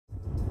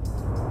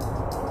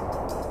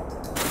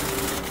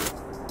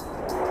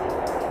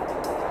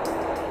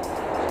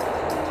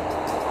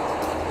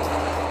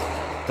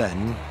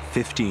Then,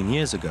 15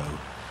 years ago,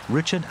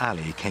 Richard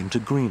Alley came to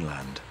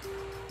Greenland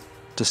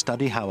to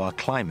study how our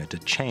climate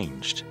had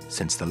changed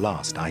since the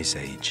last ice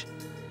age.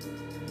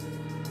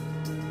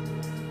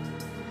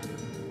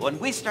 When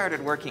we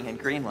started working in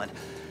Greenland,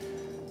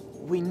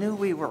 we knew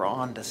we were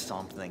on to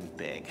something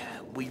big.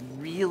 We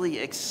really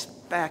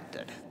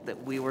expected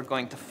that we were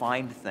going to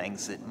find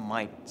things that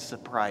might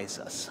surprise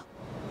us.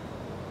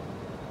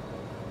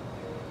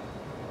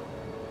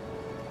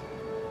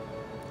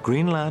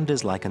 Greenland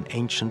is like an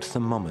ancient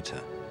thermometer,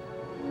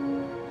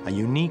 a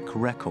unique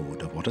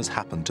record of what has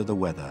happened to the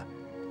weather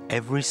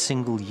every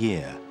single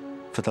year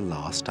for the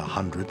last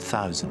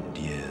 100,000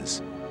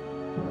 years.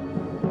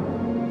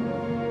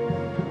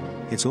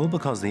 It's all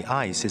because the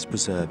ice is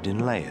preserved in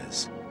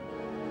layers.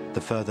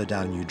 The further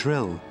down you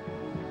drill,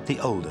 the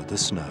older the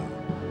snow.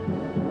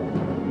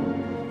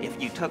 If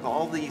you took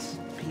all these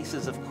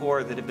pieces of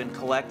core that have been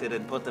collected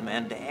and put them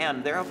end to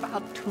end, they're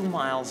about 2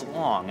 miles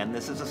long, and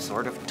this is a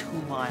sort of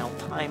 2-mile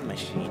time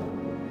machine.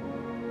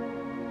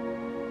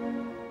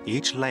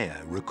 Each layer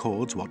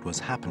records what was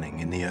happening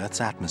in the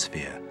Earth's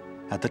atmosphere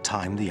at the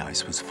time the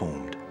ice was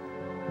formed.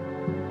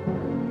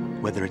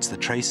 Whether it's the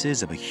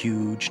traces of a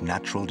huge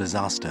natural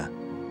disaster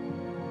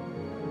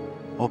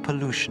or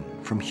pollution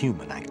from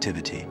human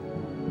activity,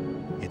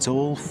 it's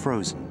all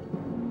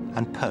frozen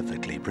and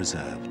perfectly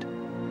preserved.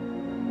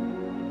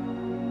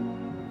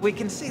 We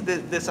can see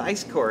that this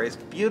ice core is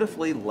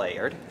beautifully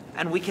layered,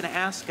 and we can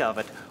ask of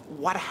it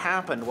what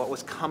happened, what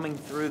was coming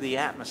through the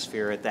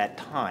atmosphere at that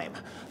time.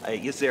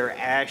 Is there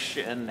ash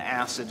and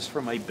acids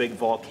from a big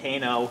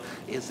volcano?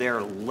 Is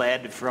there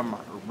lead from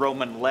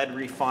Roman lead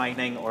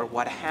refining, or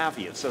what have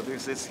you? So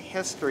there's this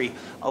history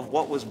of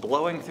what was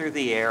blowing through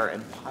the air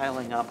and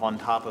piling up on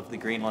top of the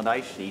Greenland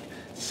ice sheet,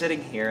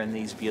 sitting here in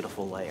these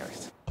beautiful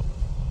layers.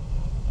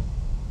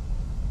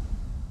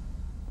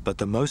 But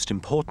the most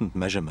important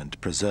measurement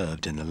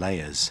preserved in the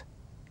layers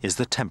is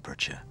the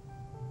temperature.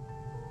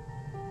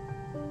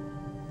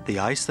 The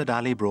ice that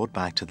Ali brought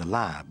back to the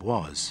lab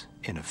was,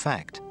 in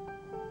effect,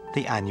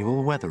 the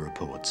annual weather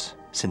reports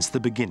since the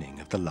beginning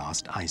of the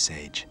last ice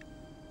age.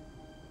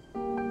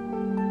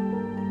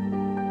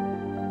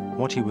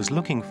 What he was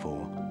looking for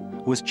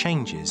was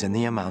changes in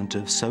the amount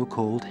of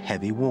so-called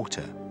heavy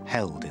water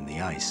held in the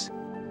ice.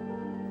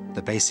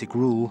 The basic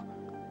rule,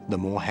 the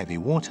more heavy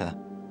water,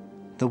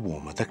 the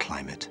warmer the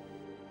climate.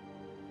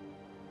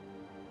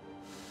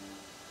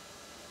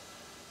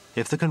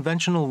 If the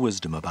conventional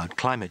wisdom about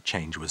climate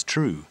change was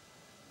true,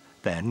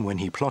 then when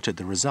he plotted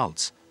the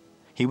results,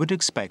 he would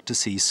expect to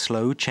see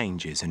slow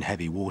changes in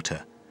heavy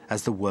water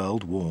as the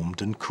world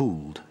warmed and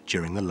cooled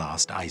during the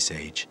last ice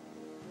age.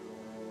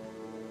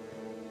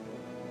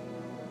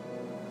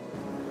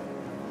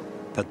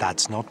 But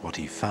that's not what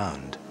he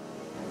found.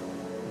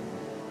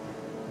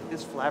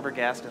 This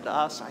flabbergasted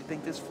us. I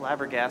think this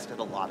flabbergasted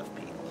a lot of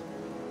people.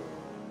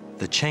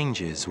 The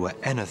changes were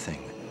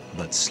anything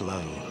but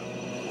slow.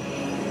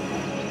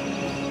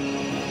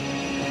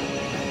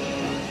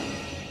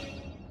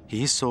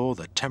 He saw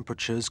that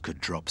temperatures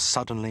could drop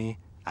suddenly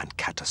and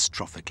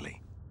catastrophically.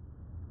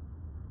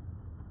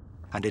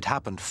 And it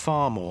happened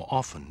far more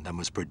often than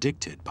was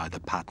predicted by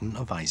the pattern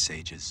of ice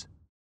ages.